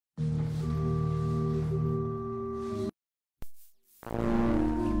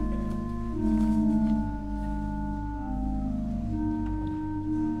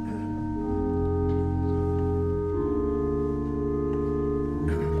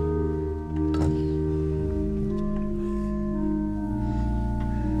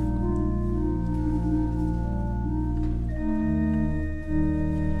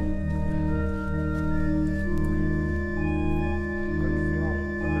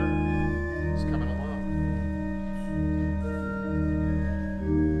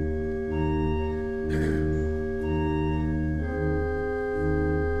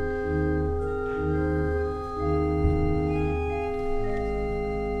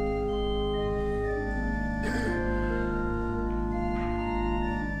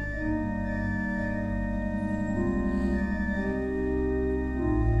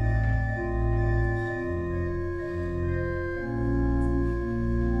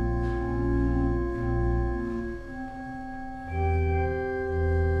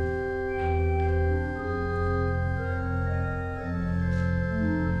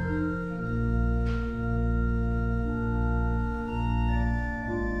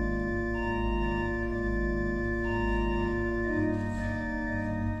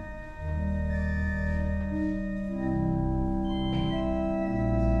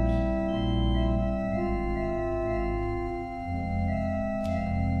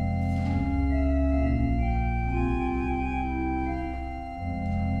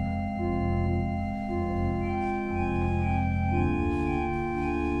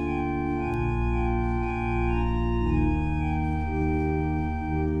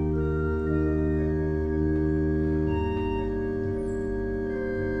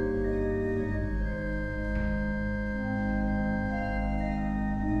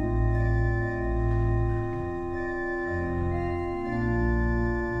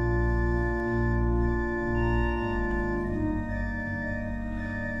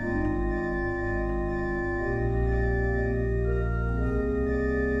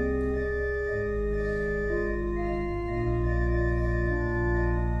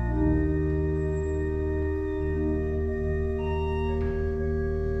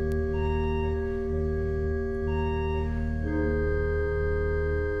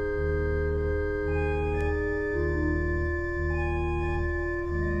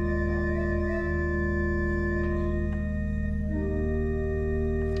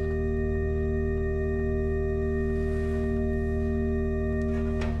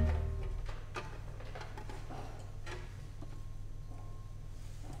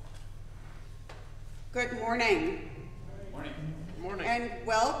Good morning. Morning. Morning. And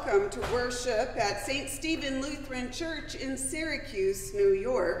welcome to worship at St. Stephen Lutheran Church in Syracuse, New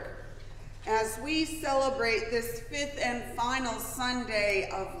York, as we celebrate this fifth and final Sunday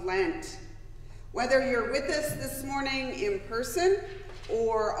of Lent. Whether you're with us this morning in person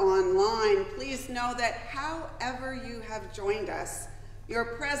or online, please know that however you have joined us,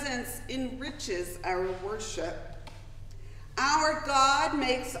 your presence enriches our worship. Our God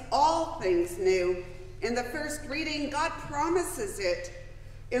makes all things new. In the first reading, God promises it.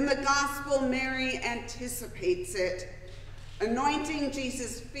 In the gospel, Mary anticipates it, anointing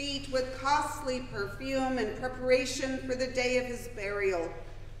Jesus' feet with costly perfume in preparation for the day of his burial.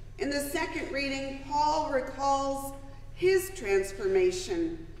 In the second reading, Paul recalls his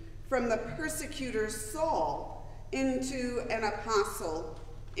transformation from the persecutor Saul into an apostle.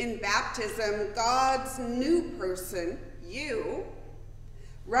 In baptism, God's new person, you,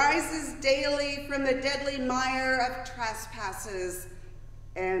 rises daily from the deadly mire of trespasses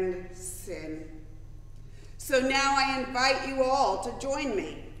and sin. So now I invite you all to join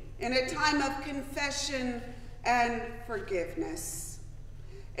me in a time of confession and forgiveness.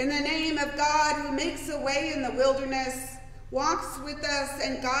 In the name of God, who makes a way in the wilderness, walks with us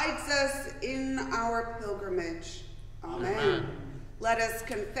and guides us in our pilgrimage. Amen. Amen. Let us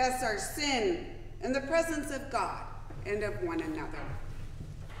confess our sin in the presence of God and of one another.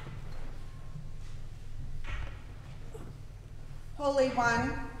 Holy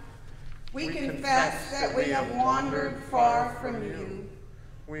One, we confess that we have wandered far from you.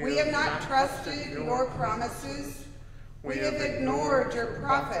 We have not trusted your promises. We have ignored your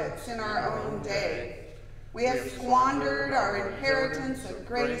prophets in our own day. We have squandered our inheritance of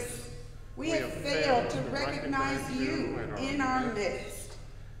grace. We have failed to recognize you in our midst.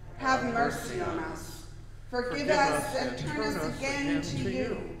 Have mercy on us. Forgive us and turn us again to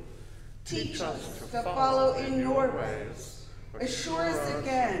you. Teach us to follow in your ways. Assure us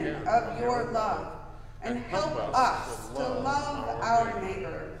again of your love, and help us to love our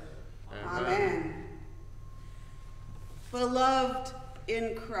neighbor. Amen. Beloved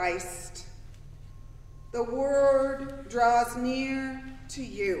in Christ, the word draws near to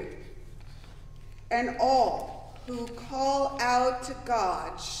you, and all who call out to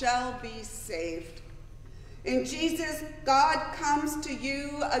God shall be saved. In Jesus, God comes to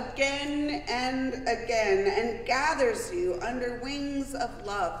you again and again and gathers you under wings of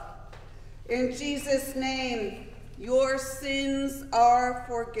love. In Jesus' name, your sins are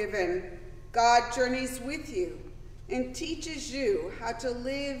forgiven. God journeys with you and teaches you how to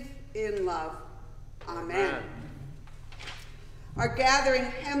live in love. Amen. Our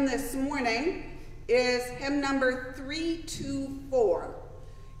gathering hymn this morning is hymn number 324.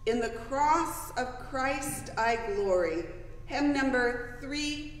 In the cross of Christ I glory. Hymn number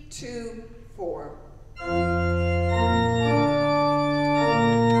 324.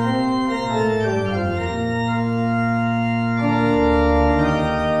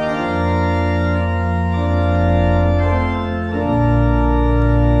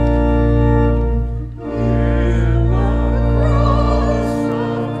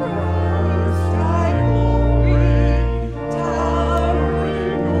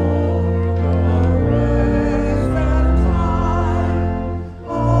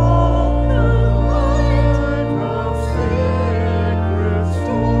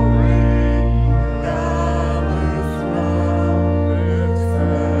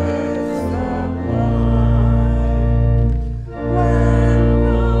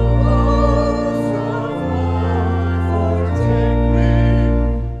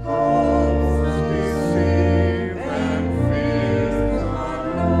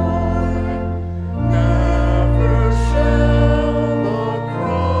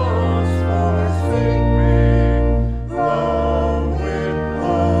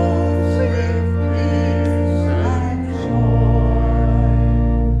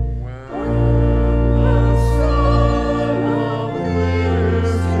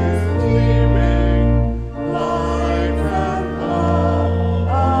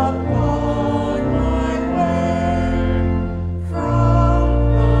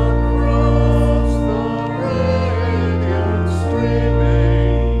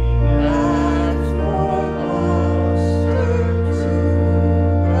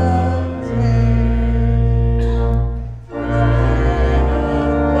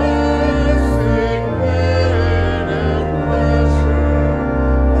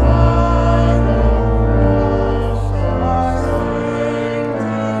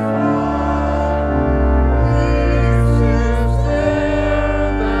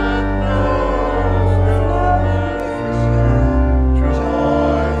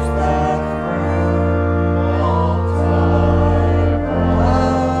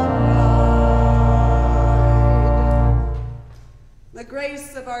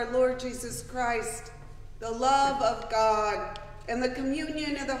 Jesus Christ, the love of God, and the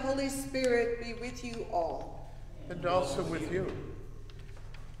communion of the Holy Spirit be with you all. And also with you.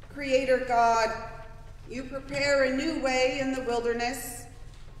 Creator God, you prepare a new way in the wilderness,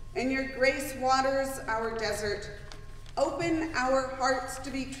 and your grace waters our desert. Open our hearts to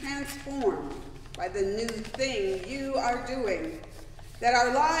be transformed by the new thing you are doing, that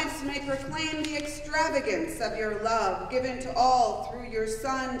our lives may proclaim the extravagance of your love given to all through your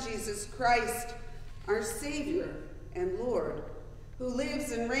Son, Jesus Christ, our Savior and Lord, who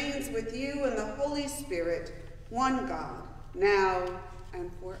lives and reigns with you in the Holy Spirit, one God, now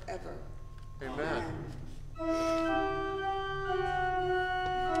and forever. Amen.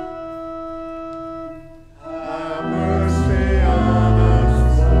 Have mercy on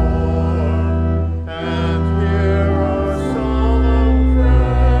us, Lord, and hear our solemn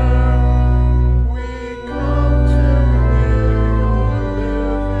prayer. We come to hear your living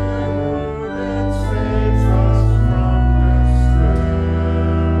word that saves us from despair.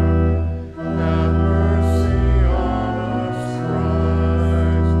 Have mercy on us,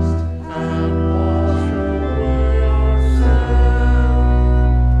 Christ, and wash away our sin.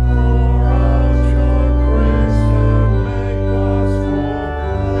 Pour out your grace and make us whole,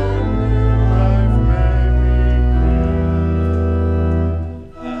 and life may be good.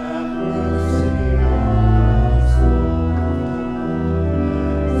 Have mercy on us, Lord,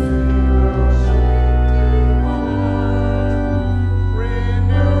 as your sweet divine.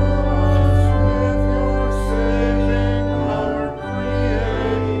 Renew us with your saving power,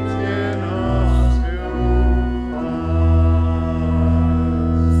 create in us new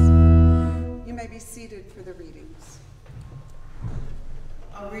us. You may be seated for the readings.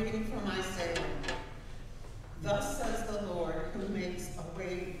 A reading from Isaiah. Thus says the Lord, who makes a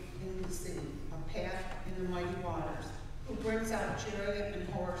way in the sea, a path in the mighty waters, who brings out chariot and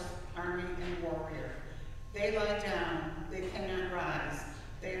horse, army and warrior. They lie down, they cannot rise.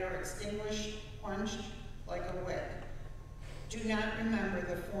 They are extinguished, quenched, Do not remember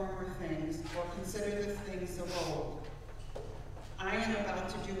the former things or consider the things of old. I am about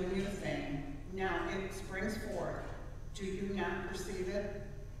to do a new thing. Now it springs forth. Do you not perceive it?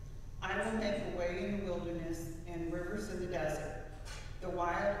 I will make a way in the wilderness and rivers in the desert. The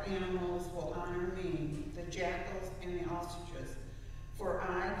wild animals will honor me, the jackals and the ostriches. For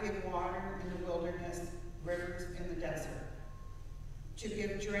I give water in the wilderness, rivers in the desert. To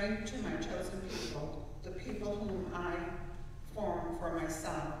give drink to my chosen people, the people whom I formed for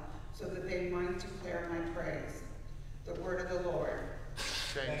myself, so that they might declare my praise. The word of the Lord.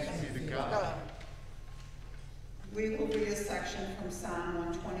 Thanks be to God. We will read a section from Psalm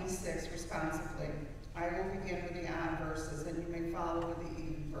 126 responsively. I will begin with the odd verses, and you may follow with the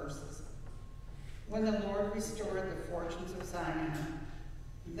even verses. When the Lord restored the fortunes of Zion,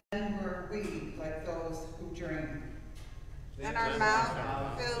 then were we like those who dream. And our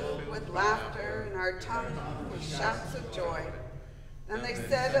mouth filled with laughter, and our tongue with shouts of joy. And they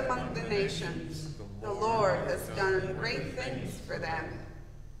said among the nations, the Lord has done great things for them.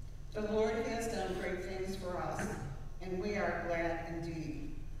 The Lord has done great things for us, and we are glad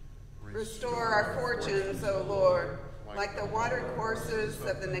indeed. Restore our fortunes, O Lord, like the water courses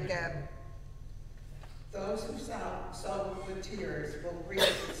of the Negeb. Those who sow with tears will reap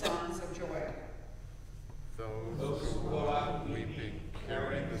songs of joy. Those who go out weeping,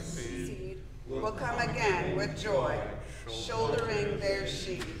 carrying the seed, Will come again with joy, shouldering their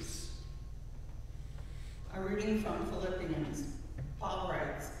sheaves. A reading from Philippians. Paul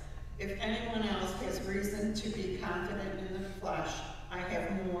writes, if anyone else has reason to be confident in the flesh, I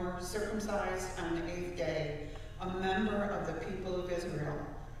have more, circumcised on the 8th day, a member of the people of Israel,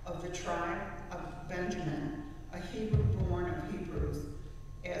 of the tribe of Benjamin, a Hebrew born of Hebrews,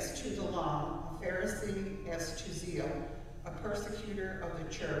 as to the law, a Pharisee as to zeal, a persecutor of the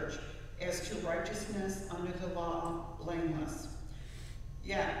church, as to righteousness under the law, blameless.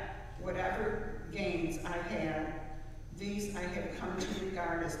 Yet, whatever gains I had, these I have come to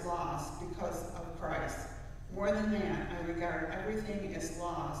regard as loss because of Christ. More than that, I regard everything as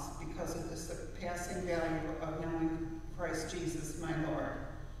loss because of the surpassing value of knowing Christ Jesus, my Lord.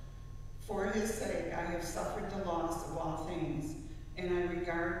 For his sake, I have suffered the loss of all things, and I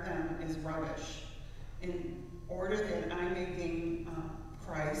regard them as rubbish, in order that I may gain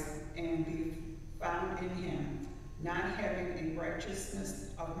Christ and be found in him, not having a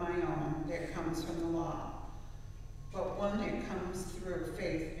righteousness of my own that comes from the law, but one that comes through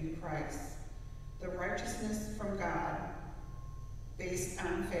faith in Christ, the righteousness from God based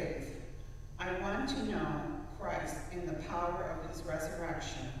on faith. I want to know Christ in the power of his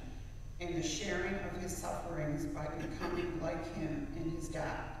resurrection and the sharing of his sufferings by becoming like him in his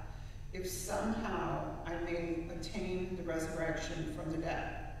death, if somehow I may attain the resurrection from the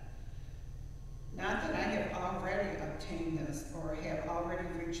dead. Not that I have already obtained this or have already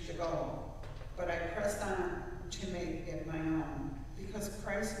reached the goal, but I press on to make it my own, because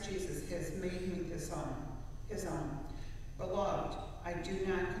Christ Jesus has made me his own. Beloved, I do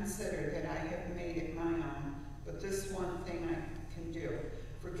not consider that I have made it my own, but this one thing I can do,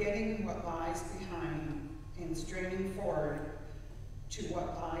 forgetting what lies behind and straining forward to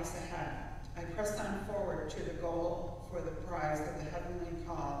what lies ahead. I press on forward to the goal for the prize of the heavenly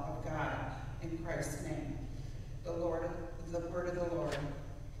call of God in Christ's name. The word of the Lord.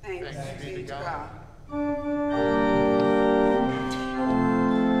 Thanks be to God.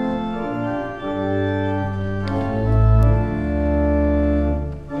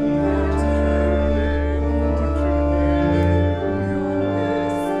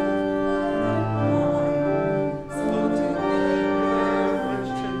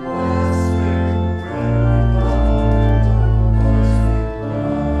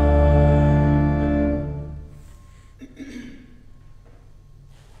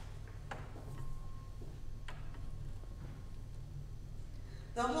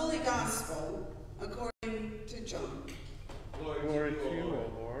 The Holy Gospel according to John. Glory to you,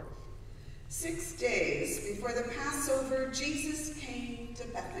 O Lord. 6 days before the Passover, Jesus came to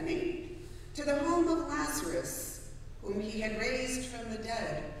Bethany, to the home of Lazarus, whom he had raised from the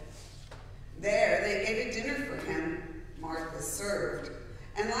dead. There they gave a dinner for him. Martha served,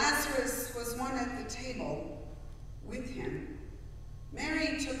 and Lazarus was one at the table with him.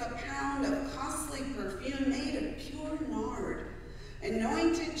 Mary took a pound of costly perfume made of pure nard,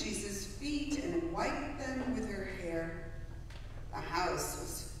 anointed Jesus' feet and wiped them with her hair. The house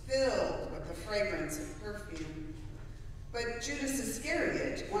was filled with the fragrance of perfume. But Judas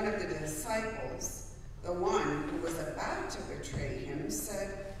Iscariot, one of the disciples, the one who was about to betray him,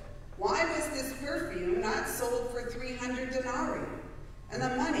 said, "Why was this perfume not sold for 300 denarii and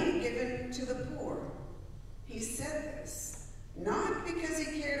the money given to the poor?" He said this not because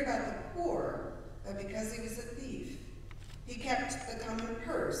he cared about the poor, but because he was a thief. He kept the common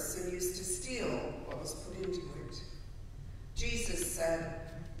purse and used to steal what was put into it. Jesus said,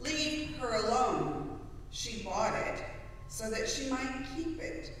 "Leave her alone. She bought it so that she might keep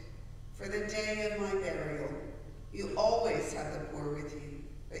it for the day of my burial. You always have the poor with you,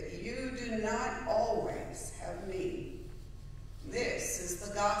 but you do not always have me." This is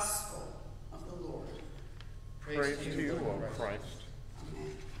the gospel of the Lord. Praise to you, O Christ.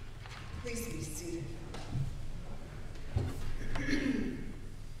 Amen. Please be seated.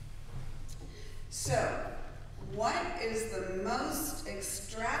 So, what is the most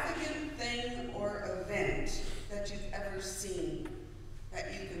extravagant thing or event that you've ever seen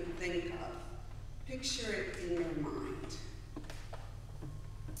that you can think of? Picture it in your mind.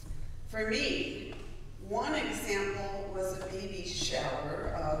 For me, one example was a baby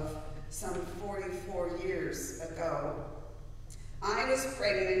shower of some 44 years ago. I was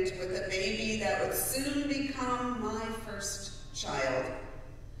pregnant with a baby that would soon become my first child,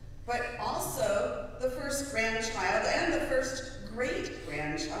 but also the first grandchild and the first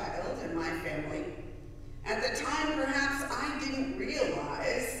great-grandchild in my family. At the time, perhaps I didn't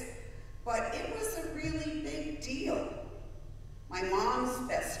realize, but it was a really big deal. My mom's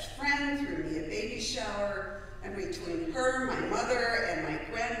best friend threw me a baby shower, and between her, my mother, and my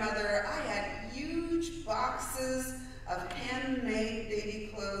grandmother, I had huge boxes of handmade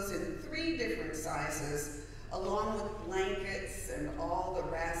baby clothes in 3 different sizes, along with blankets and all the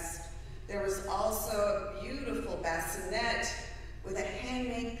rest. There was also a beautiful bassinet with a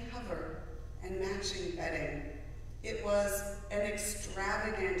handmade cover and matching bedding. It was an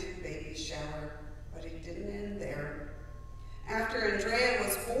extravagant baby shower, but it didn't end there. After Andrea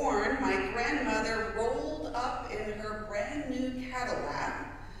was born, my grandmother rolled up in her brand new Cadillac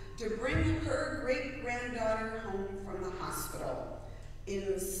to bring her great-granddaughter home from the hospital,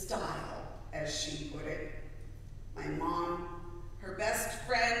 in style, as she put it. My mom, her best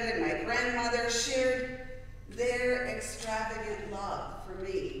friend, and my grandmother shared their extravagant love for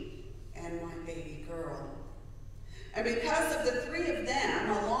me and my baby girl. And because of the 3 of them,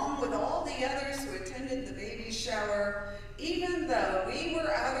 along with all the others who attended the baby shower, even though we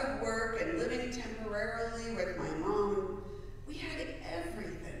were out of work and living temporarily with my mom, we had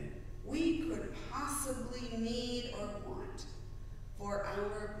everything we could possibly need or want for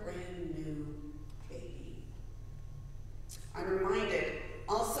our brand new baby. I'm reminded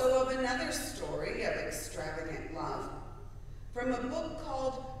also of another story of extravagant love from a book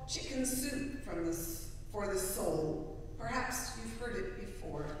called Chicken Soup for the Soul. Perhaps you've heard it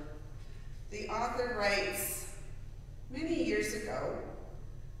before. The author writes, "Many years ago,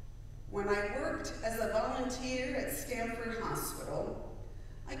 when I worked as a volunteer at Stanford Hospital,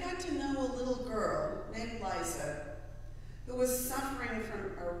 I got to know a little girl named Liza who was suffering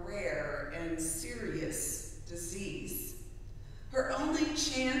from a rare and serious disease. Her only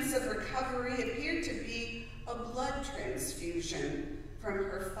chance of recovery appeared to be a blood transfusion from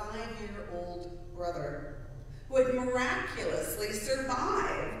her 5-year-old brother, who had miraculously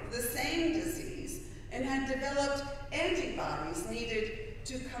survived the same disease and had developed antibodies needed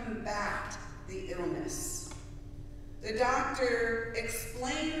to combat the illness. The doctor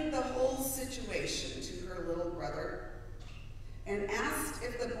explained the whole situation to her little brother and asked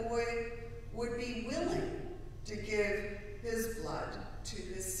if the boy would be willing to give his blood to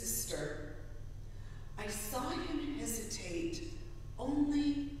his sister. I saw him hesitate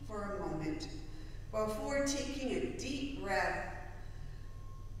only for a moment before taking a deep breath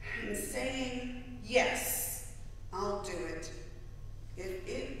and saying, 'Yes, I'll do it, if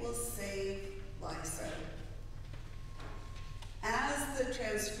it will save Liza.' As the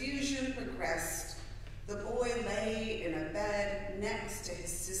transfusion progressed, the boy lay in a bed next to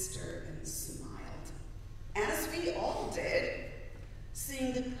his sister and smiled, as we all did,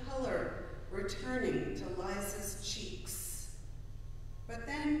 seeing the color returning to Liza's cheeks. But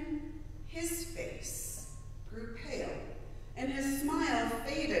then his face grew pale, and his smile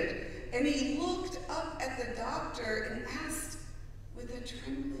faded, and he looked up at the doctor and asked with a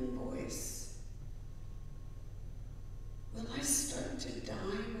trembling voice, 'Will I start to die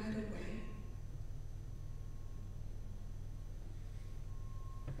right away?'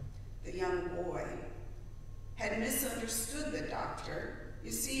 The young boy had misunderstood the doctor.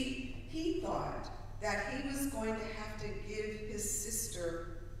 You see, he thought that he was going to have to give his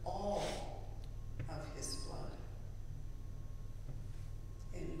sister all of his blood."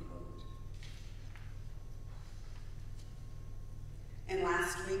 End quote. In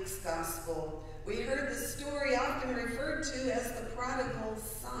last week's gospel, we heard the story often referred to as the prodigal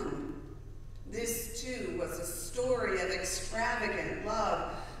son. This too was a story story of extravagant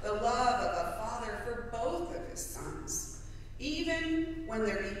love, the love of a father for both of his sons. Even when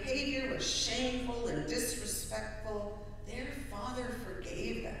their behavior was shameful and disrespectful, their father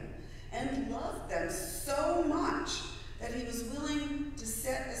forgave them and loved them so much that he was willing to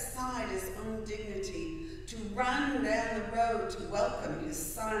set aside his own dignity, to run down the road to welcome his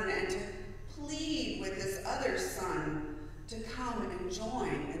son and to plead with his other son to come and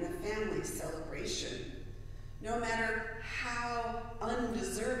join in the family celebration. No matter how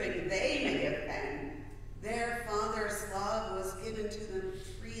undeserving they may have been, their father's love was given to them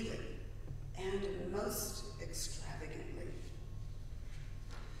freely and most extravagantly.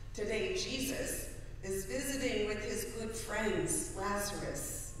 Today, Jesus is visiting with his good friends,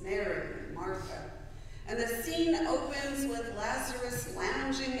 Lazarus, Mary, and Martha. And the scene opens with Lazarus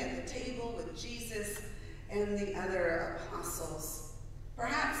lounging at the table with Jesus and the other apostles.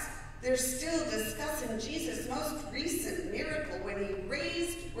 Perhaps they're still discussing Jesus' most recent miracle when he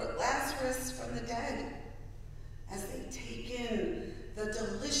raised Lazarus from the dead. As they take in the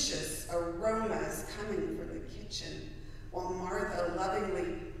delicious aromas coming from the kitchen, while Martha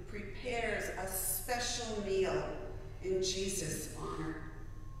lovingly prepares a special meal in Jesus' honor.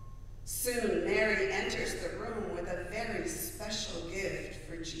 Soon, Mary enters the room with a very special gift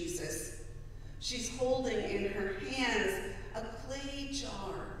for Jesus. She's holding in her hands a clay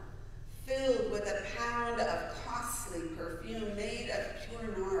jar filled with a pound of costly perfume made of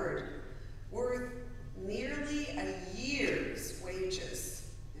pure nard, worth nearly a year's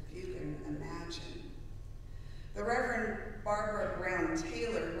wages, if you can imagine. The Reverend Barbara Brown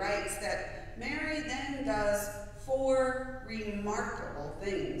Taylor writes that Mary then does 4 remarkable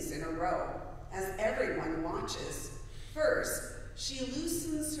things in a row as everyone watches. First, she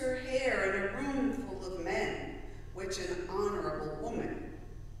loosens her hair in a room full of men, which an honorable woman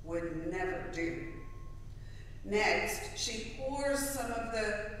would never do. Next, she pours some of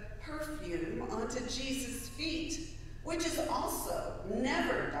the perfume onto Jesus' feet, which is also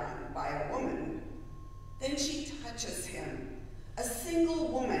never done by a woman. Then she touches him, a single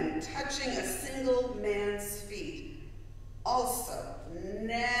woman touching a single man's feet. Also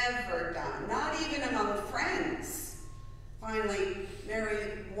never done, not even among friends. Finally,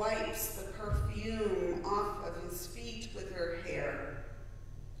 Mary wipes the perfume off of his feet with her hair.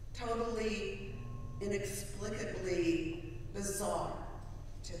 Totally, inexplicably bizarre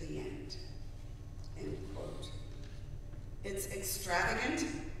to the end. End quote. It's extravagant.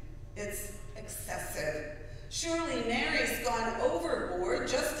 It's excessive. Surely Mary's gone overboard,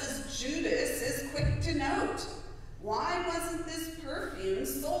 just as Judas is quick to note. Why wasn't this perfume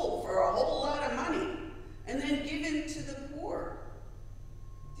sold for a whole lot of money and then given to the poor?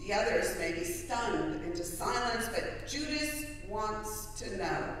 The others may be stunned into silence, but Judas wants to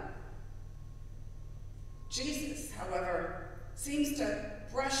know. Jesus, however, seems to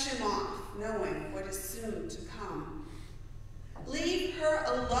brush him off, knowing what is soon to come. Leave her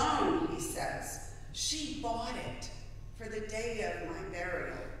alone, he says. She bought it for the day of my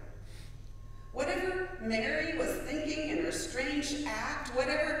burial. Whatever Mary was thinking in her strange act,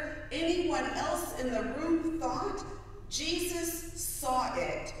 whatever anyone else in the room thought, Jesus saw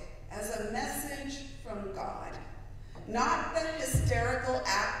it as a message from God. Not the hysterical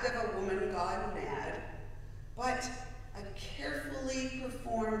act of a woman gone mad, but a carefully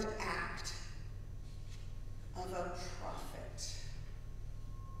performed act of a prophet.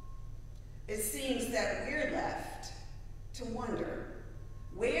 It seems that we're left to wonder,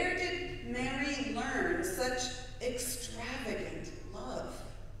 where did Mary learn such extravagant love?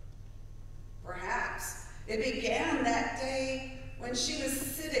 Perhaps it began that day when she was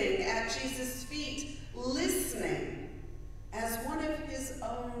sitting at Jesus' feet, listening as one of his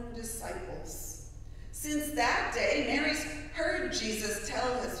own disciples. Since that day, Mary's heard Jesus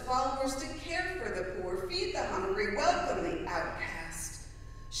tell his followers to care for the poor, feed the hungry, welcome the outcast.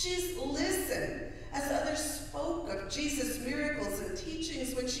 She's listened as others spoke of Jesus' miracles and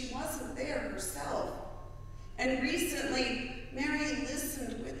teachings when she wasn't there herself. And recently, Mary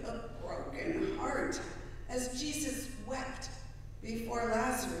listened with a broken heart as Jesus wept before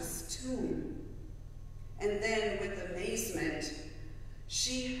Lazarus' tomb. And then, with amazement,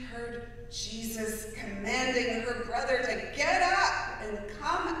 she heard Jesus commanding her brother to get up and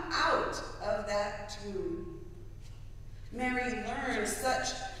come out of that tomb. Mary learned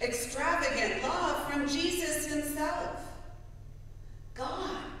such extravagant love from Jesus himself.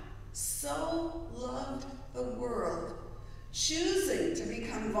 God so loved the world, choosing to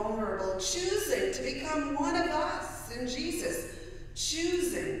become vulnerable, choosing to become one of us in Jesus,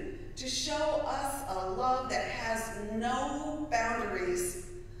 choosing to show us a love that has no boundaries,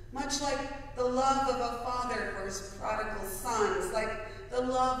 much like the love of a father for his prodigal sons, like the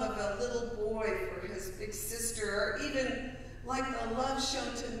love of a little boy for his big sister, or even like the love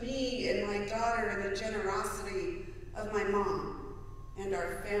shown to me and my daughter and the generosity of my mom and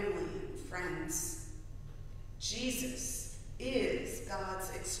our family and friends. Jesus is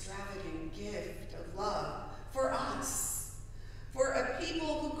God's extravagant gift of love for us, for a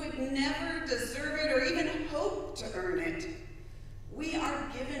people who could never deserve it or even hope to earn it. We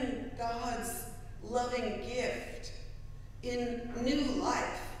are given God's loving gift in new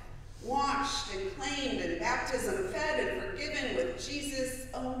life, washed and claimed in baptism, fed and forgiven with Jesus'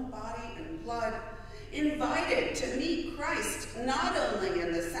 own body and blood, invited to meet Christ not only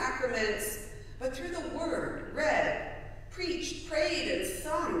in the sacraments, but through the word read, preached, prayed, and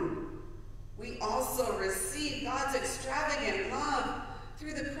sung. We also receive God's extravagant love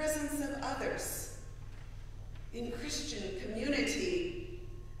through the presence of others. In Christian community,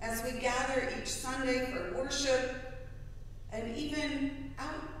 as we gather each Sunday for worship, and even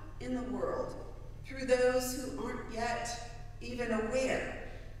out in the world, through those who aren't yet even aware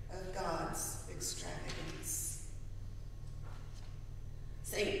of God's extravagance.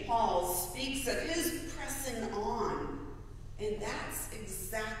 St. Paul speaks of his pressing on, and that's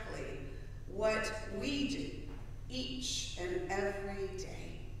exactly what we do each and every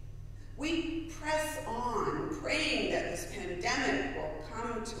day. We press on, praying that this pandemic will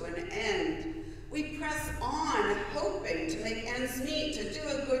come to an end. We press on, hoping to make ends meet, to do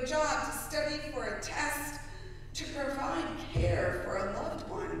a good job, to study for a test, to provide care for a loved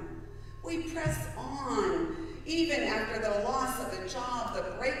one. We press on, even after the loss of a job,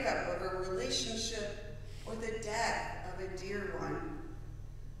 the breakup of a relationship, or the death of a dear one.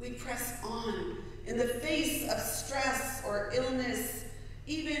 We press on in the face of stress or illness,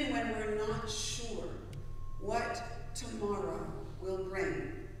 even when we're not sure what tomorrow will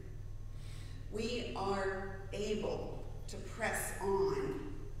bring. We are able to press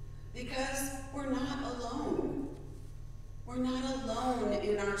on because we're not alone. We're not alone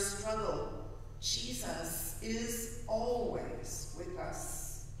in our struggle. Jesus is always with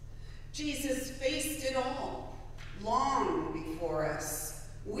us. Jesus faced it all long before us,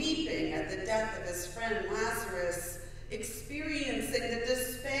 weeping at the death of his friend Lazarus, experiencing the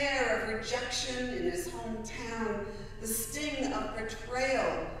despair of rejection in his hometown, the sting of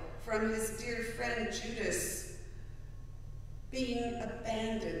betrayal from his dear friend Judas, being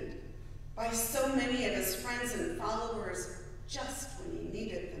abandoned by so many of his friends and followers just when he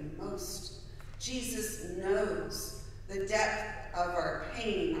needed them most. Jesus knows the depth of our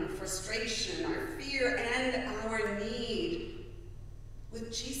pain, our frustration, our fear, and our need.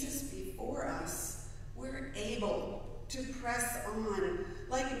 With Jesus before us, we're able to press on,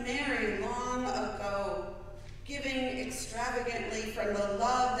 like Mary long ago, giving extravagantly from the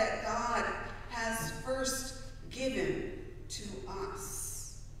love that God has first given to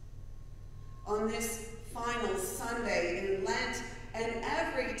us. On this final Sunday in Lent, and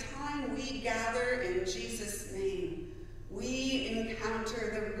every time we gather in Jesus' name, we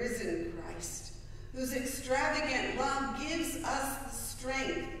encounter the risen Christ, whose extravagant love gives us the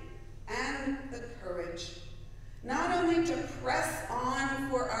strength and the courage, not only to press on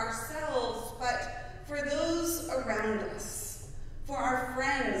for ourselves, but for those around us, for our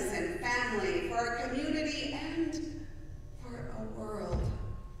friends and family, for our community, and for a world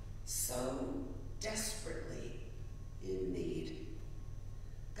so desperately in need.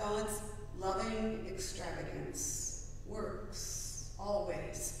 God's loving extravagance works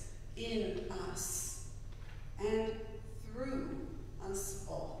always in us and through us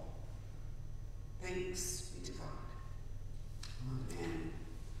all. Thanks be to God. Amen.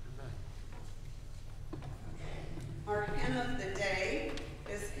 Our hymn of the day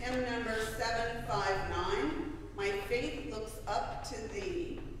is hymn number 759, My Faith Looks Up to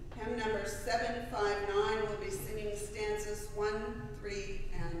Thee. Hymn number 759 will be singing stanzas 1, 3,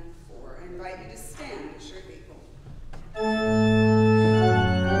 and 4. I invite you to stand as you're able. Love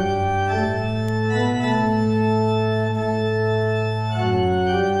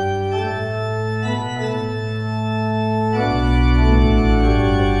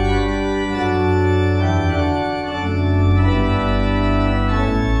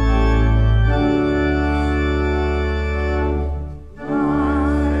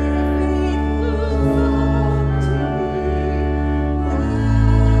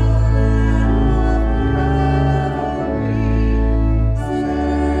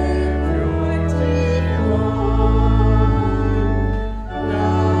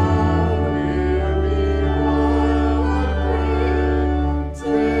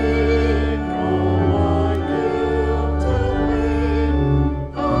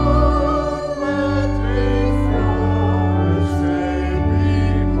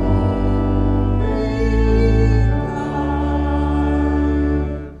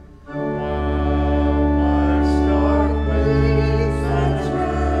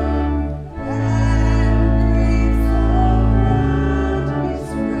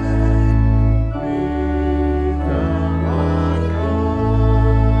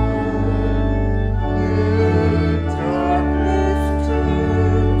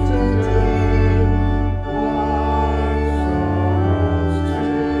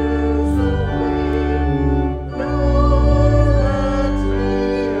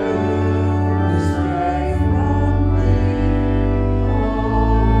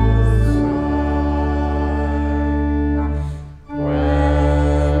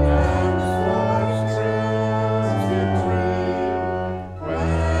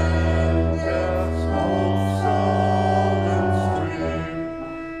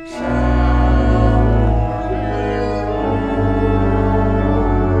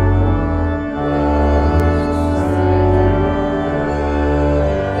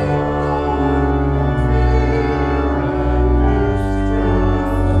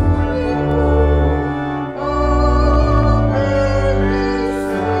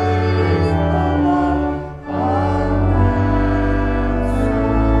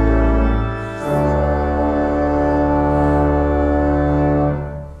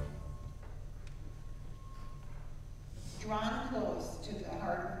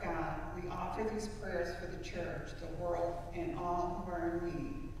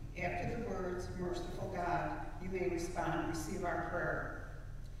merciful God, you may respond and receive our prayer.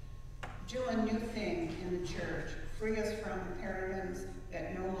 Do a new thing in the church. Free us from paradigms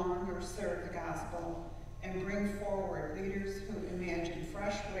that no longer serve the gospel, and bring forward leaders who imagine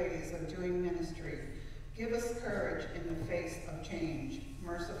fresh ways of doing ministry. Give us courage in the face of change.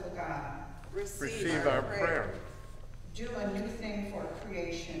 Merciful God, Receive our prayer. do a new thing for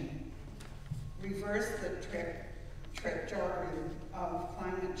creation. Reverse the trajectory of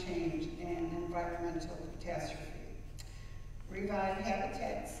climate change and environmental catastrophe. Revive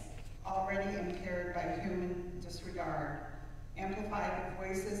habitats already impaired by human disregard. Amplify the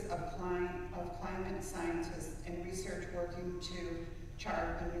voices of climate scientists and research working to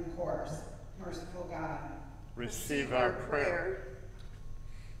chart a new course. Merciful God, Receive our prayer.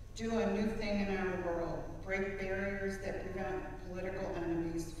 do a new thing in our world. Break barriers that prevent political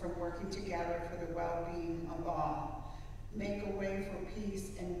enemies from working together for the well-being of all. Make a way for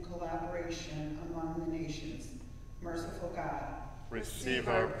peace and collaboration among the nations. Merciful God, Receive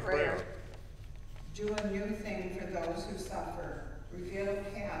our prayer. do a new thing for those who suffer. Reveal a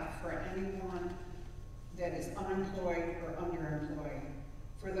path for anyone that is unemployed or underemployed,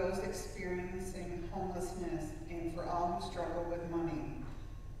 for those experiencing homelessness, and for all who struggle with money.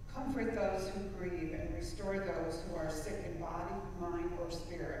 Comfort those who grieve and restore those who are sick in body, mind, or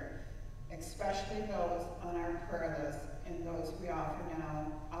spirit, especially those on our prayer list and those we offer now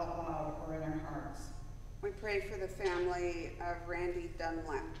out loud or in our hearts. We pray for the family of Randy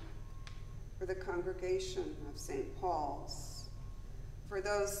Dunlap, for the congregation of St. Paul's, for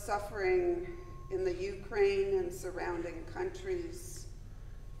those suffering in the Ukraine and surrounding countries.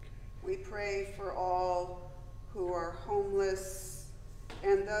 We pray for all who are homeless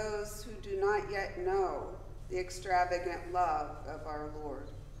and those who do not yet know the extravagant love of our Lord.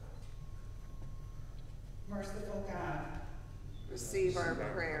 Merciful God, Receive our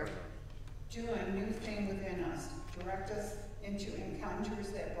prayer. do a new thing within us. Direct us into encounters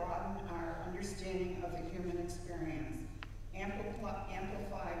that broaden our understanding of the human experience.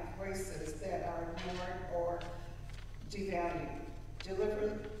 Amplify voices that are ignored or devalued.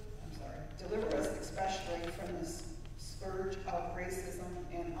 Deliver us especially from the scourge of racism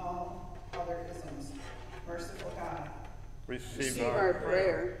and all other isms. Merciful God, Receive our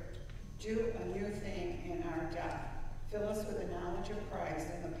prayer. do a new thing in our death. Fill us with the knowledge of Christ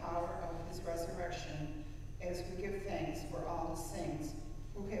and the power of his resurrection as we give thanks for all the saints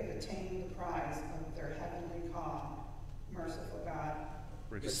who have attained the prize of their heavenly call. Merciful God,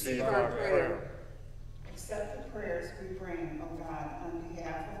 Receive our prayer. accept the prayers we bring, O God, on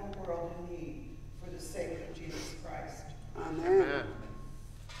behalf of a world in need, for the sake of Jesus Christ. Amen. Amen.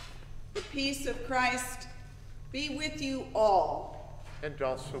 The peace of Christ be with you all. And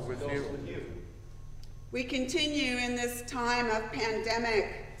also with you. We continue in this time of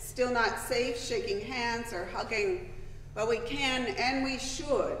pandemic, still not safe shaking hands or hugging, but we can and we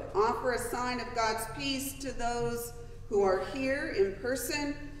should offer a sign of God's peace to those who are here in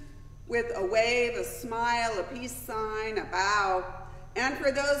person with a wave, a smile, a peace sign, a bow, and for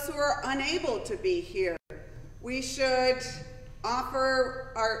those who are unable to be here, we should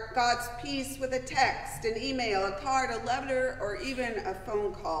offer our God's peace with a text, an email, a card, a letter, or even a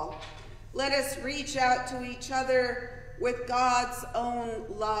phone call. Let us reach out to each other with God's own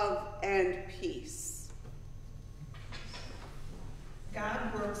love and peace.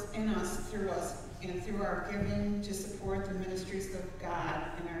 God works in us, and through our giving to support the ministries of God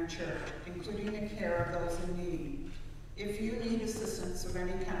in our church, including the care of those in need. If you need assistance of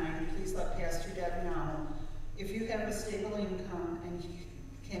any kind, please let Pastor Deb know. If you have a stable income and you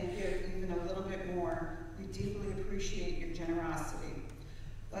can give even a little bit more, we deeply appreciate your generosity.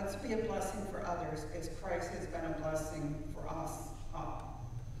 Let's be a blessing for others as Christ has been a blessing for us all.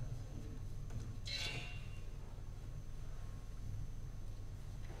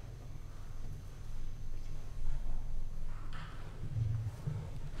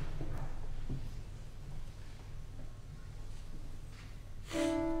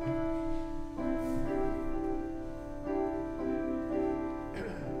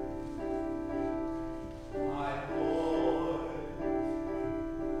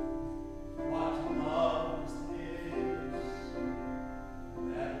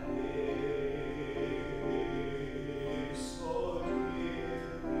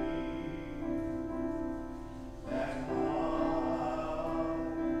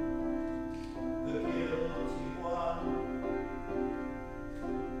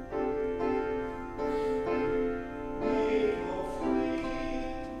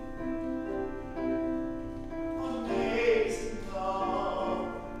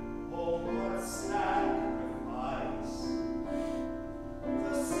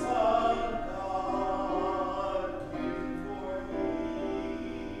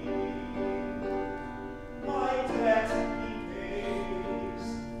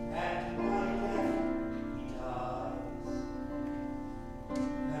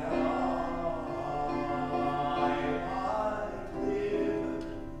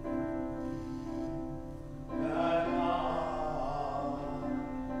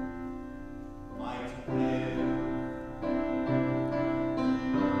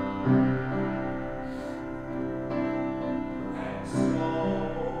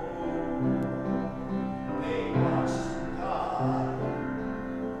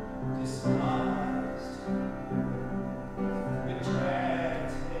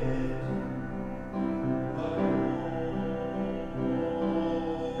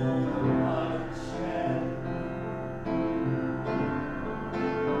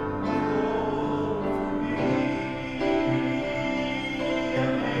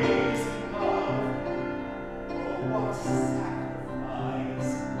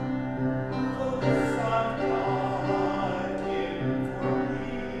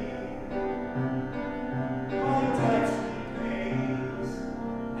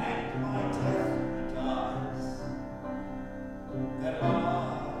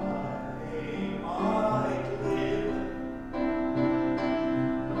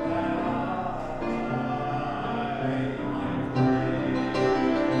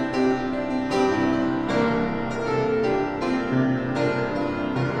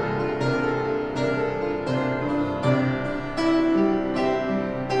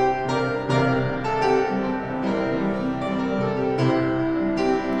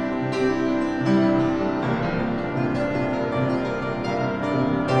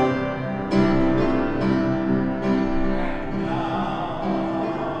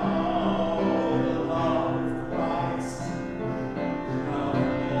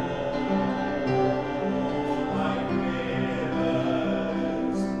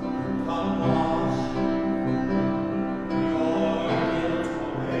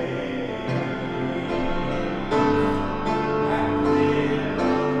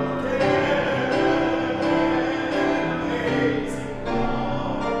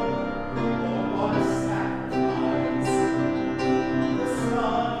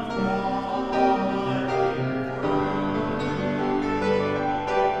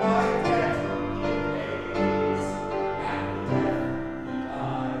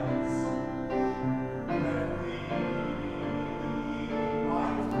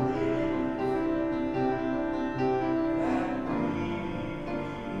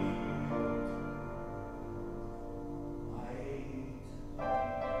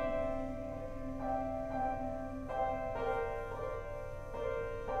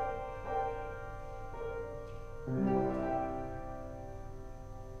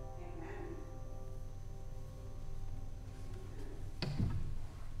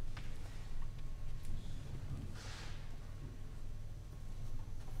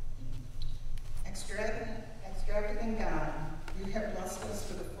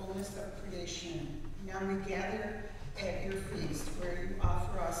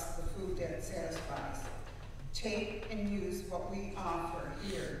 Take and use what we offer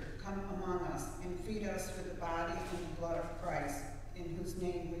here. Come among us and feed us with the body and the blood of Christ, in whose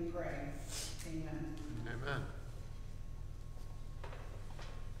name we pray. Amen. Amen.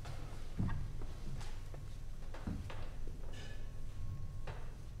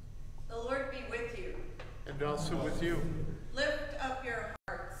 The Lord be with you. And also with you. Lift up your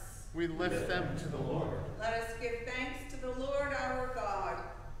hearts. We lift them to the Lord. Let us give thanks to the Lord our God.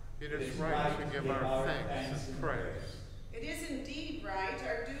 It is right to give our thanks and praise. It is indeed right,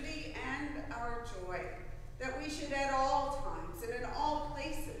 our duty and our joy, that we should at all times and in all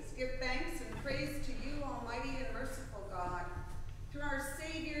places give thanks and praise to you, Almighty and merciful God, through our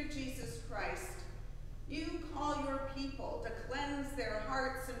Savior Jesus Christ. You call your people to cleanse their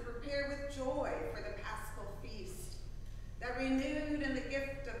hearts and prepare with joy for the Paschal feast, that renewed in the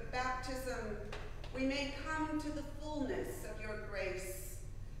gift of baptism, we may come to the fullness of your grace.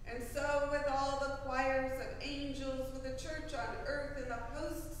 And so with all the choirs of angels, with the church on earth and the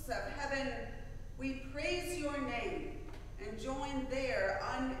hosts of heaven, we praise your name and join their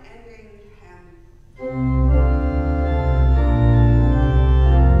unending hymn.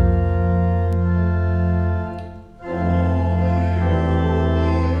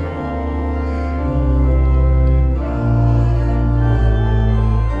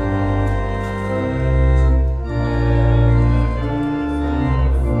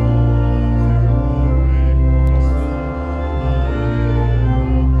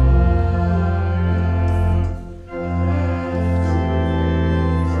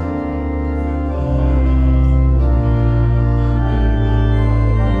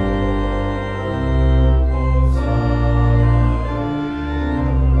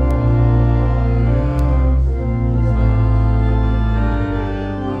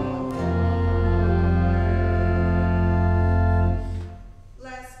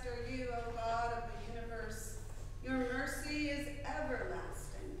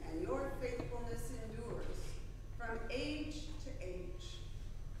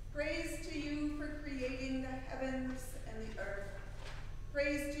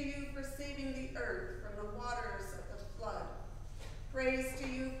 Praise to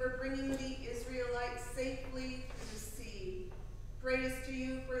you for bringing the Israelites safely through the sea. Praise to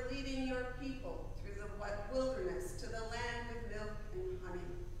you for leading your people through the wilderness to the land of milk and honey.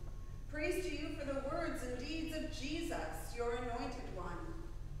 Praise to you for the words and deeds of Jesus, your anointed one.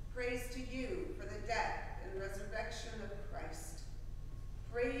 Praise to you for the death and resurrection of Christ.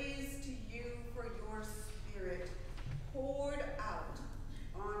 Praise to you for your Spirit poured out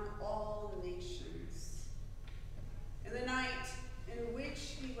on all nations. In the night in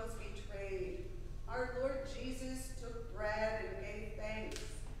which he was betrayed, our Lord Jesus took bread and gave thanks.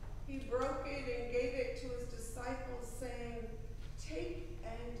 He broke it and gave it to his disciples, saying, "Take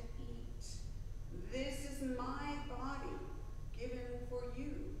and eat. This is my body given for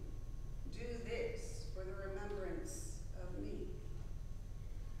you. Do this for the remembrance of me."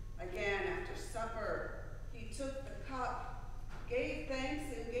 Again, after supper, he took the cup, gave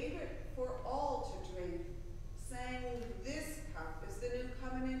thanks, and gave it for all to drink, saying, "This cup is the new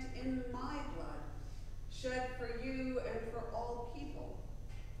covenant in my blood, shed for you and for all people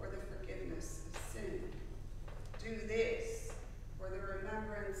for the forgiveness of sin. Do this for the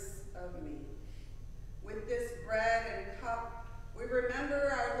remembrance of me." With this bread and cup, we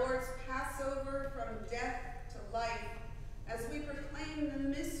remember our Lord's Passover from death to life as we proclaim the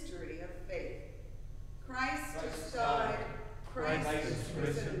mystery of faith. Christ has died, Christ is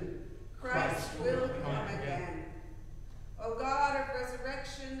risen, Christ will come again. O God of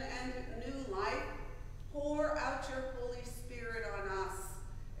resurrection and new life, pour out your Holy Spirit on us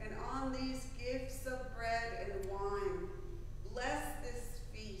and on these gifts of bread and wine. Bless this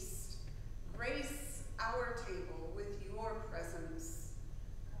feast. Grace our table with your presence.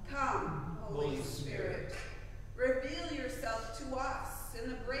 Come, Holy Spirit, reveal yourself to us in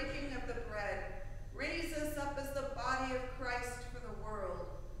the breaking of the bread. Raise us up as the body of Christ for the world.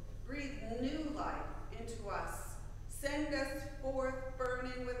 Breathe new life into us. Send us forth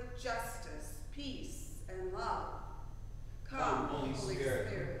burning with justice, peace, and love. Come, Holy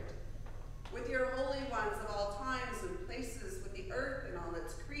Spirit. With your holy ones of all times and places, with the earth and all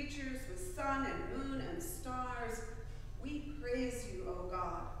its creatures, with sun and moon and stars, we praise you, O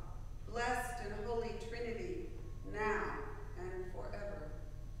God, blessed in holy Trinity, now and forever.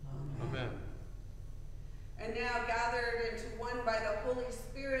 Amen. And now, gathered into one by the Holy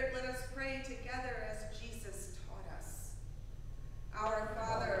Spirit, let us pray together as Jesus taught us. Our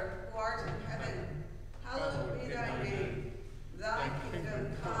Father, who art in heaven, hallowed be thy name. Thy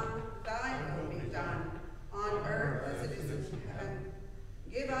kingdom come, thy will be done, on earth as it is in heaven.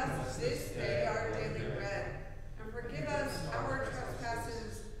 Give us this day our daily bread,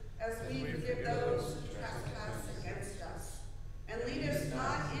 we forgive those who trespass against us. And lead us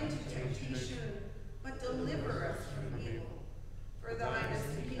not into temptation, but deliver us from evil. For thine is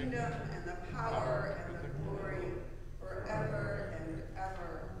the kingdom, and the power, and the glory, forever and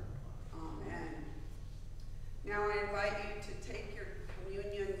ever. Amen. Now I invite you to take your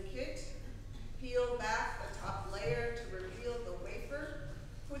communion kit, peel back the top layer to reveal the wafer,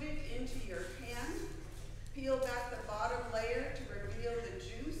 put it into your hand, peel back the bottom layer to reveal the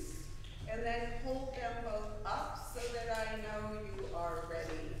juice, and then hold them both up so that I know you are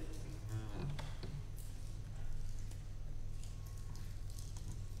ready.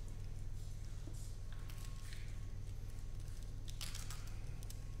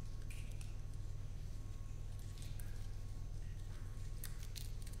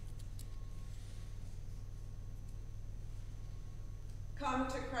 Come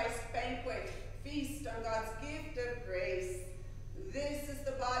to Christ's banquet, feast on God's gift of grace. This is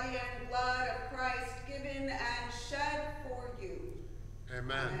the body and blood of Christ given and shed for you.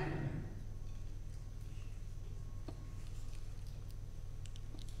 Amen. Amen.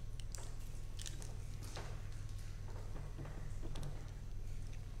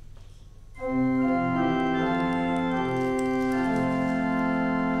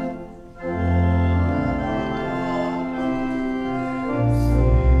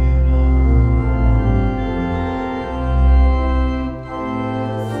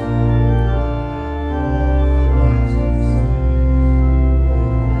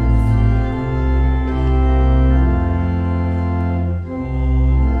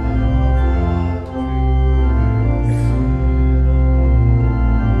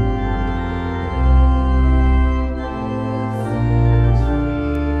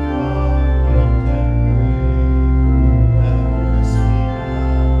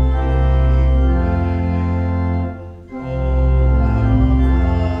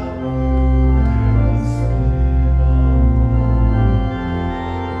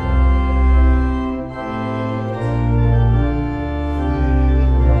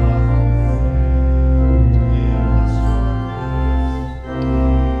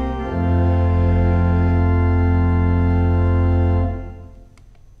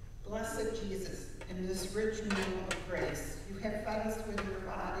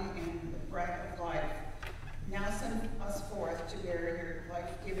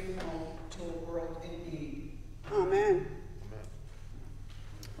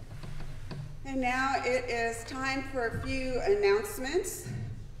 For a few announcements.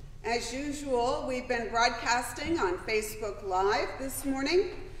 As usual, we've been broadcasting on Facebook Live this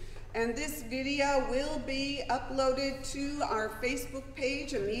morning, and this video will be uploaded to our Facebook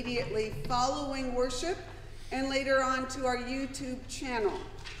page immediately following worship and later on to our YouTube channel.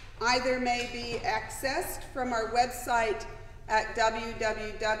 Either may be accessed from our website at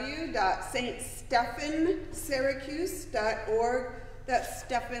www.ststephansyracuse.org. That's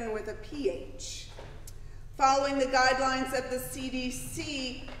Stephan with a PH. Following the guidelines of the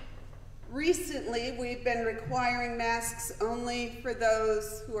CDC, recently we've been requiring masks only for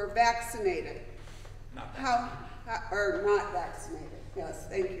those who are vaccinated. Not vaccinated. Yes,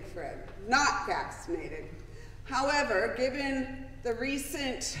 thank you, Fred. Not vaccinated. However, given the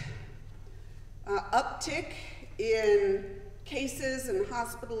recent uptick in cases and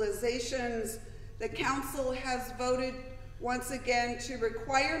hospitalizations, the council has voted once again to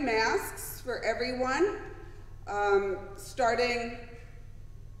require masks for everyone. Starting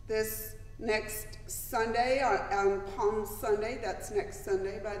this next Sunday, on Palm Sunday. That's next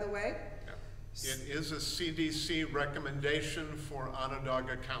Sunday, by the way. Yeah. It is a CDC recommendation for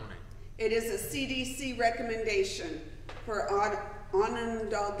Onondaga County. It is a CDC recommendation for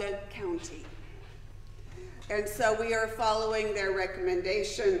Onondaga County. And so we are following their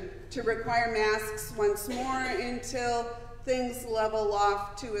recommendation to require masks once more until things level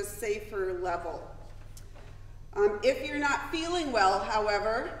off to a safer level. If you're not feeling well,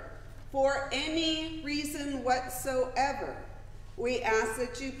 however, for any reason whatsoever, we ask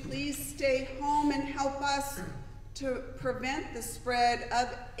that you please stay home and help us to prevent the spread of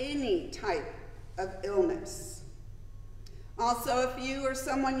any type of illness. Also, if you or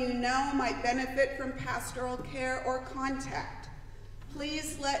someone you know might benefit from pastoral care or contact,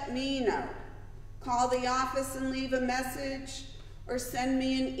 please let me know. Call the office and leave a message or send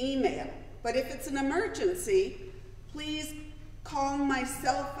me an email. But if it's an emergency, please call my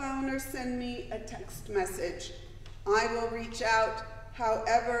cell phone or send me a text message. I will reach out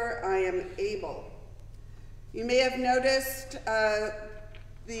however I am able. You may have noticed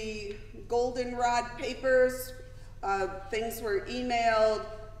the goldenrod papers. Things were emailed,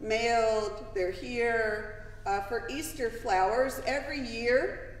 mailed, they're here. For Easter flowers, every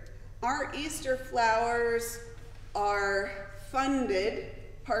year Our Easter flowers are funded,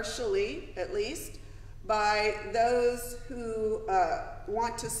 partially at least, by those who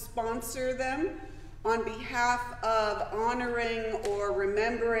want to sponsor them on behalf of honoring or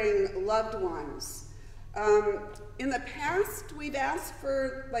remembering loved ones. In the past, we've asked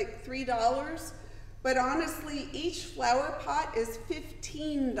for like $3, but honestly, each flower pot is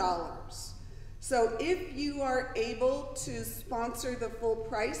 $15. So if you are able to sponsor the full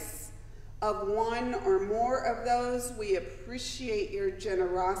price of one or more of those, we appreciate your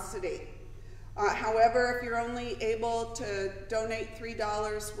generosity. However, if you're only able to donate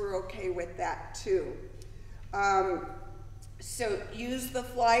 $3, we're okay with that too. So use the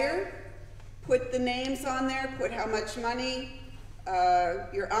flyer, put the names on there, put how much money,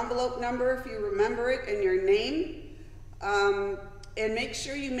 your envelope number if you remember it, and your name. And make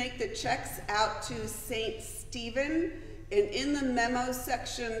sure you make the checks out to St. Stephen. And in the memo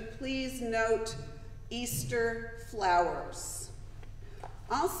section, please note Easter flowers.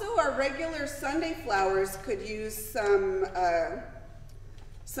 Also, our regular Sunday flowers could use some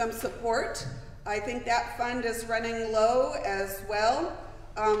support. I think that fund is running low as well.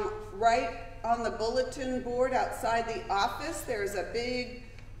 Right on the bulletin board outside the office, there's a big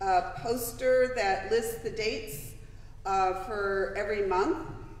poster that lists the dates for every month.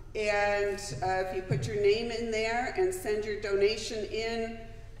 And if you put your name in there and send your donation in,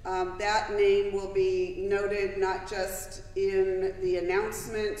 that name will be noted not just in the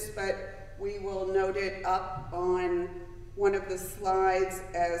announcements, but we will note it up on one of the slides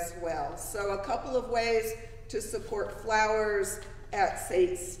as well. So a couple of ways to support flowers at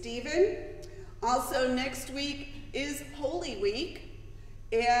St. Stephen. Also next week is Holy Week,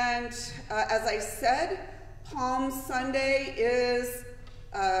 and as I said, Palm Sunday is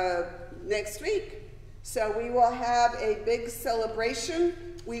next week. So we will have a big celebration.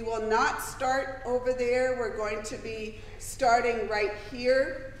 We will not start over there. We're going to be starting right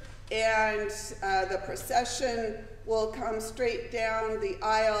here, and the procession will come straight down the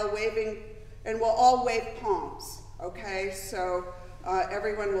aisle waving, and we'll all wave palms, okay? So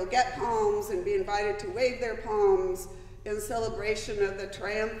everyone will get palms and be invited to wave their palms in celebration of the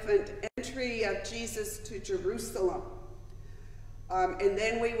triumphant entry of Jesus to Jerusalem. And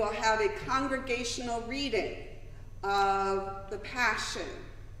then we will have a congregational reading of the Passion.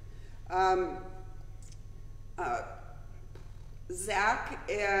 Zach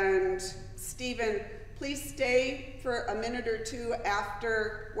and Stephen, please stay for a minute or two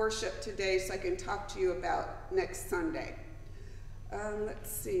after worship today so I can talk to you about next Sunday. Let's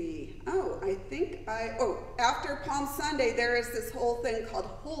see. After Palm Sunday, there is this whole thing called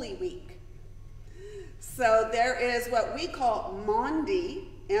Holy Week. So there is what we call Maundy,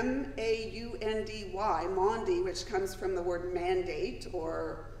 M-A-U-N-D-Y, Maundy, which comes from the word mandate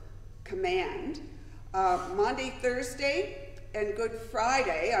or command. Maundy, Thursday, and Good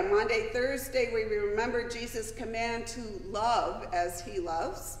Friday. On Maundy, Thursday, we remember Jesus' command to love as he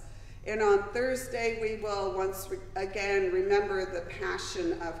loves. And on Thursday, we will once again remember the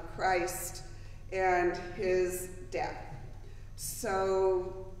passion of Christ and his death.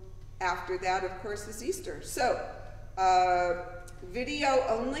 So after that, of course, is Easter. So video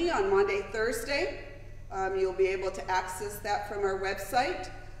only on Maundy, Thursday. You'll be able to access that from our website.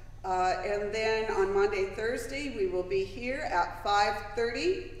 And then on Maundy, Thursday, we will be here at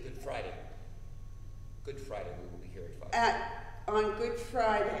 5:30. Good Friday. Good Friday, we will be here at 5. On Good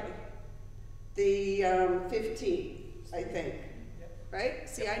Friday, the 15th, I think. Yep. Right?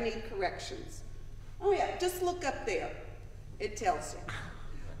 See, I need corrections. Oh yeah, just look up there. It tells you.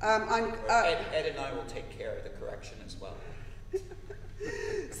 Ed and I will take care of the correction as well.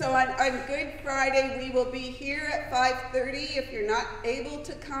 So on Good Friday, we will be here at 5:30. If you're not able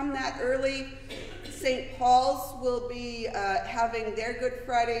to come that early, St. Paul's will be having their Good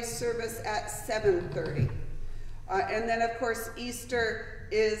Friday service at 7:30. And then, of course, Easter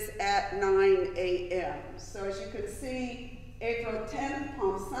is at 9 a.m. So as you can see, April 10th,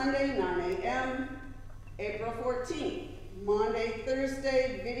 Palm Sunday, 9 a.m. April 14th, Maundy,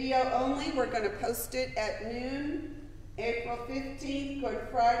 Thursday, video only. We're going to post it at noon. April 15th, Good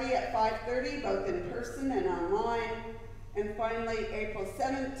Friday at 5:30, both in person and online. And finally, April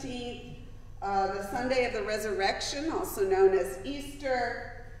 17th, the Sunday of the Resurrection, also known as Easter,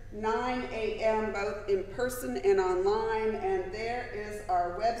 9 a.m., both in person and online. And there is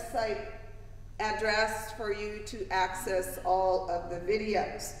our website address for you to access all of the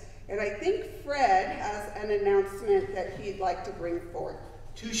videos. And I think Fred has an announcement that he'd like to bring forth.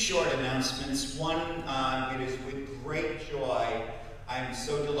 Two short announcements. One, it is with great joy I'm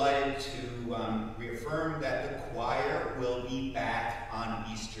so delighted to reaffirm that the choir will be back on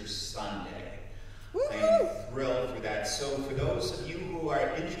Easter Sunday. I am thrilled for that. So for those of you who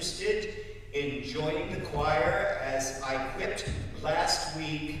are interested in joining the choir, as I quipped last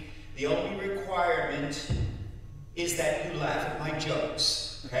week, the only requirement is that you laugh at my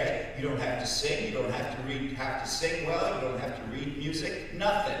jokes. Okay? You don't have to sing, you don't have to sing well, you don't have to read music,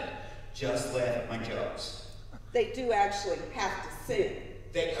 nothing. Just laugh at my jokes. They do actually have to sing.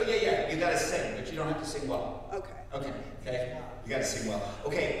 Oh yeah, you gotta sing, but you don't have to sing well. Okay. Okay, you gotta sing well.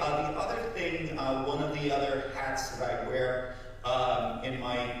 Okay, the other thing, one of the other hats that I wear in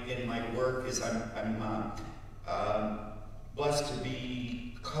my work is I'm blessed to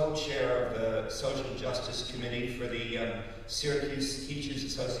be co-chair of the Social Justice Committee for the Syracuse Teachers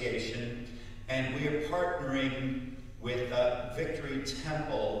Association, and we are partnering with Victory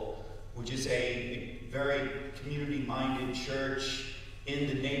Temple, which is a very community-minded church in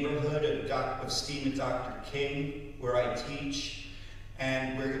the neighborhood of Steve and Dr. King, where I teach,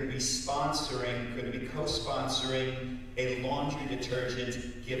 and we're going to be co-sponsoring a laundry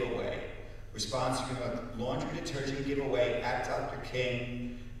detergent giveaway. We're sponsoring a laundry detergent giveaway at Dr.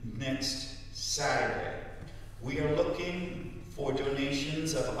 King next Saturday. We are looking for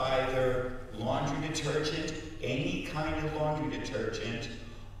donations of either laundry detergent, any kind of laundry detergent,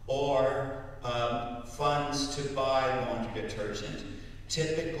 or funds to buy laundry detergent.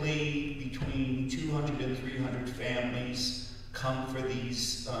 Typically, between 200 and 300 families come for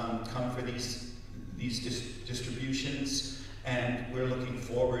these distributions, and we're looking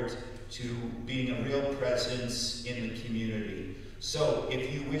forward to being a real presence in the community. So,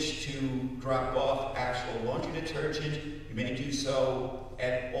 if you wish to drop off actual laundry detergent, you may do so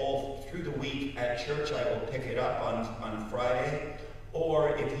all through the week at church. I will pick it up on Friday.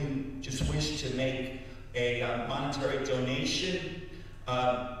 Or if you just wish to make a monetary donation,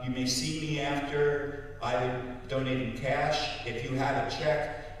 you may see me after, either donating cash. If you have a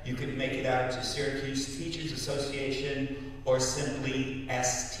check, you can make it out to Syracuse Teachers Association or simply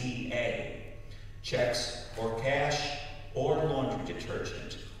STA. Checks or cash or laundry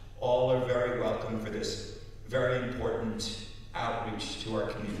detergent. All are very welcome for this very important outreach to our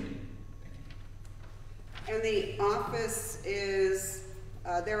community. And the office is,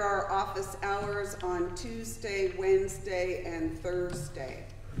 there are office hours on Tuesday, Wednesday, and Thursday.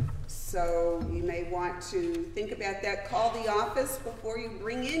 So you may want to think about that. Call the office before you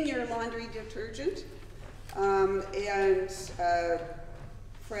bring in your laundry detergent.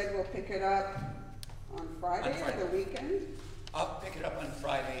 Fred will pick it up on Friday or the weekend? I'll pick it up on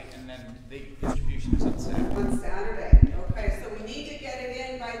Friday, and then the distribution is on Saturday. On Saturday. Okay, so we need to get it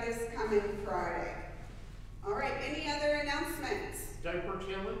in by this coming Friday. All right, any other announcements? Diaper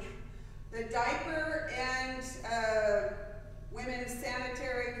challenge? The diaper and women's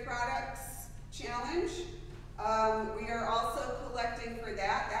sanitary products challenge. We are also collecting for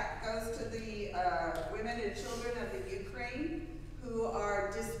that. That goes to the women and children of the Ukraine who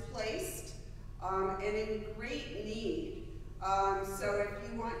are displaced and in great need. So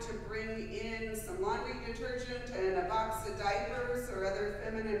if you want to bring in some laundry detergent and a box of diapers or other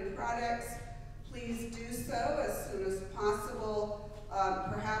feminine products, please do so as soon as possible.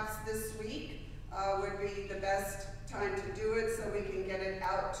 Perhaps this week would be the best time to do it so we can get it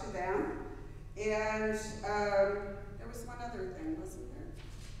out to them. And there was one other thing, wasn't there?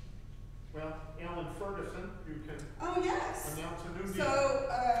 Well, Alan Ferguson, you can yes. announce a new deal. So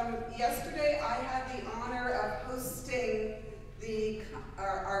yesterday I had the honor of hosting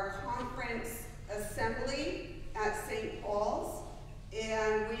our conference assembly at St. Paul's,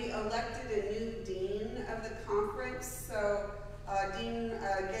 and we elected a new dean of the conference. So Dean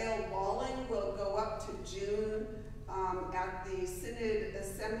Gail Walling will go up to June at the Synod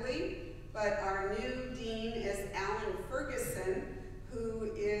Assembly, but our new dean is Alan Ferguson,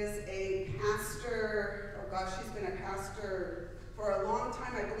 who is a pastor. Oh gosh, he's been a pastor for a long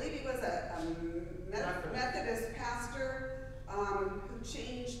time. I believe he was a Methodist pastor who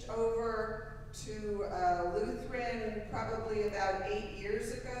changed over to Lutheran probably about 8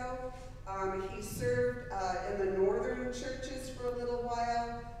 years ago. He served in the northern churches for a little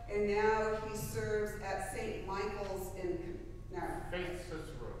while, and now he serves at St. Michael's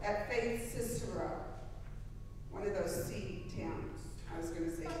at Faith Cicero, one of those sea towns. I was going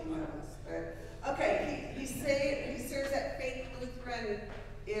to say Columbus, but okay, he serves at Faith Lutheran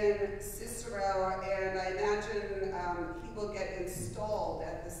in Cicero, and I imagine he will get installed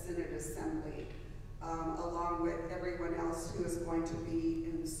at the Synod Assembly along with everyone else who is going to be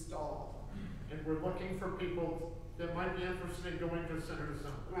installed. And we're looking for people that might be interested in going to Synod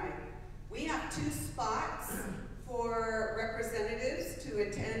Assembly. Right. We have 2 spots for representatives to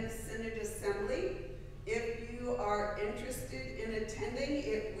attend Synod Assembly. If you are interested in attending,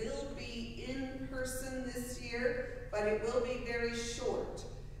 it will be in person this year, but it will be very short.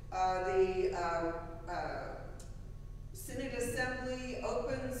 The Synod Assembly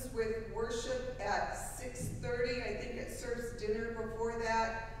opens with worship at 6:30. I think it serves dinner before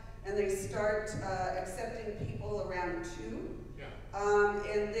that, and they start accepting people around 2. Yeah.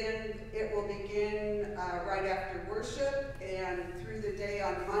 And then it will begin right after worship and through the day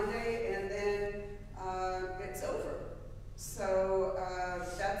on Monday, and then it's over. So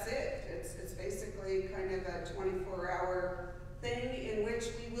that's it. It's basically kind of a 24-hour thing in which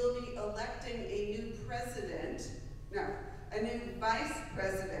we will be electing a new a new vice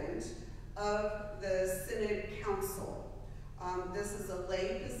president of the Synod Council. This is a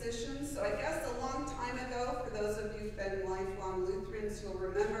lay position, so I guess a long time ago, for those of you who've been lifelong Lutherans, you'll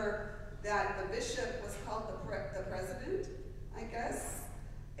remember that the bishop was called the president, I guess,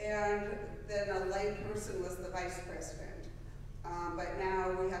 and then a lay person was the vice president. But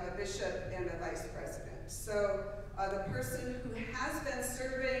now we have a bishop and a vice president. So the person who has been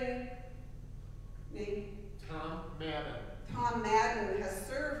serving, name? Tom Madden. Tom Madden has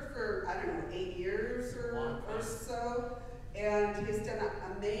served for, I don't know, 8 years or so, and he's done an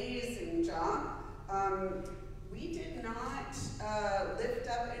amazing job. We did not lift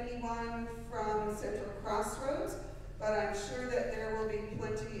up anyone from Central Crossroads, but I'm sure that there will be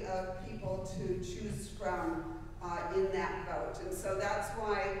plenty of people to choose from in that vote. And so that's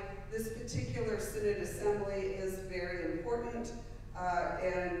why this particular Synod Assembly is very important.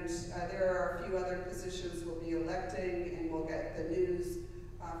 And there are a few other positions we'll be electing, and we'll get the news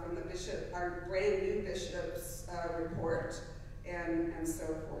from the bishop, our brand new bishop's report, and so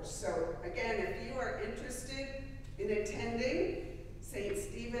forth. So again, if you are interested in attending, St.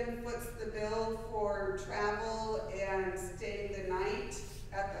 Stephen foots the bill for travel and staying the night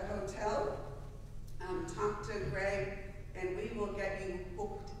at the hotel. Talk to Greg, and we will get you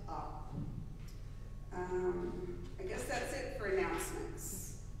hooked up. I guess that's it for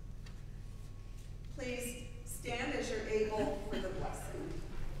announcements. Please stand as you're able for the blessing.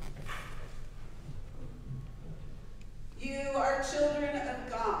 You are children of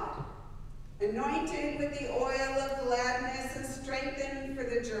God, anointed with the oil of gladness and strengthened for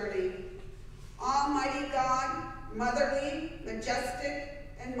the journey. Almighty God, motherly,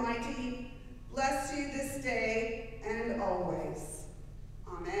 majestic, and mighty, bless you this day and always.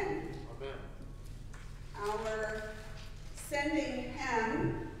 Amen. Amen. Our sending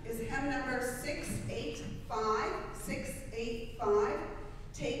hymn is hymn number 685. 685,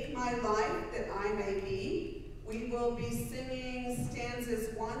 Take My Life That I May Be. We will be singing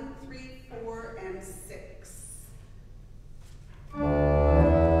stanzas 1, 3, 4, and 6.